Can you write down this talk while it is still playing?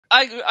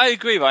I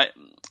agree, right?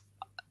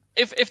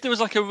 If there was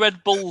like a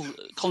Red Bull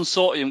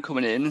consortium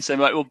coming in and saying,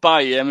 right, we'll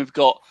buy you, and they've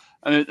got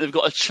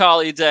a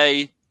Charlie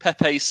Day,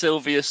 Pepe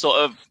Sylvia sort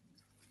of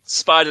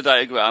spider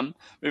diagram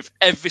with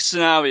every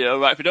scenario,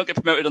 right? If we don't get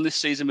promoted on this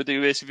season, we'll do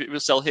this. If we'll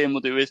sell him,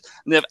 we'll do this.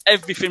 And they have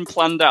everything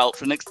planned out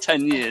for the next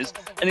 10 years.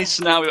 Any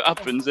scenario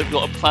happens, they've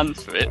got a plan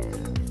for it,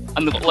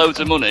 and they've got loads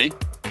of money.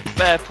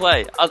 Fair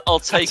play. I'll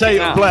take it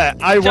now. Blair,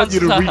 I want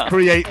you to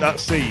recreate that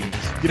scene.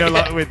 You know,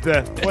 like with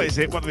what is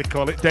it? What do they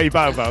call it? Dave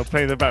Bow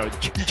playing the bow.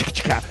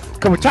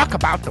 Can we talk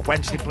about the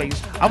Wednesday, please?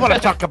 I want to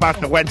talk about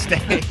the Wednesday.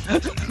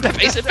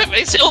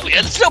 Pepe, Sylvia,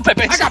 let's go,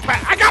 Pepe.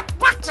 I got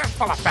boxes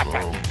full of Pepe.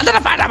 And then I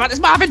found out about this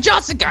Marvin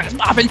Johnson guy.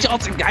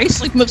 He's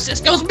sleeping with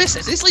Cisco's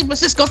missus. He's sleeping with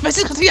Cisco's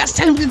missus because he has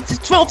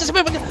 12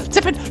 different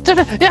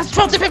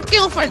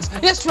girlfriends.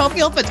 He has 12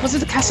 girlfriends because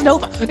he's a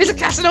Casanova. He's a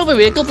Casanova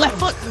with a good left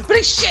foot. But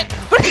he's shit.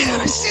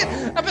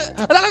 And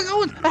then I'm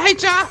going,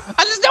 HR. And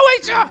there's no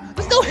HR.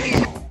 There's no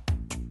HR.